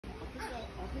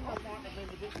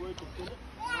get word to Philip.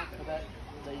 After that,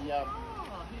 Philip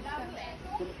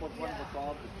was one of the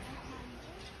drivers.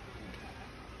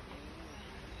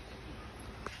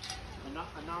 And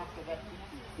after that,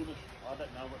 he finished. I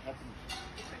don't know what happened.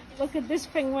 Look at this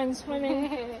penguin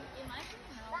swimming. It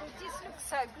just looks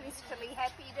so blissfully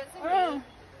happy, doesn't Oh. it?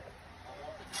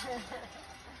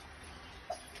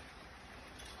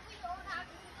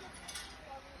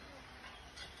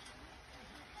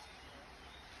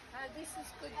 This is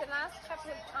good. The last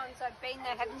couple of times I've been,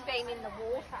 they haven't been in the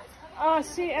water. Oh,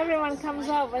 see, everyone comes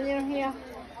up when you're here.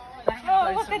 They have Oh,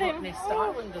 those look at him. Nest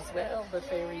Island as well, the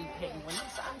fairy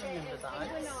penguins. I remember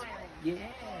those. Yeah,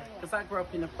 because I grew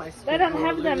up in a place. They don't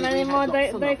have them anymore.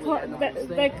 That's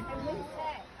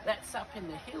up in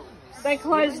the hills. They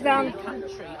closed down. In the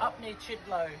country, up near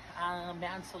Chidlow,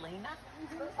 Mount Selina.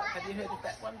 Have you heard of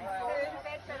that one before? Heard of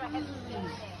it, but I haven't been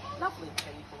there. Lovely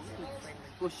people, good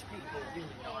friendly bush people, really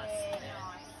nice.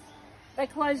 They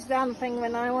closed down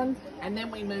Penguin Island. And then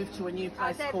we moved to a new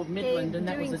place that called Midland, and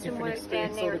that was a doing some different work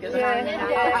experience down there. altogether. Yeah.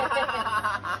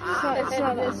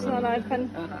 It's not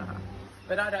open.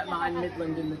 But I don't mind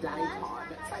Midland in the daytime.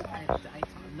 It's okay in the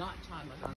daytime. Nighttime I don't.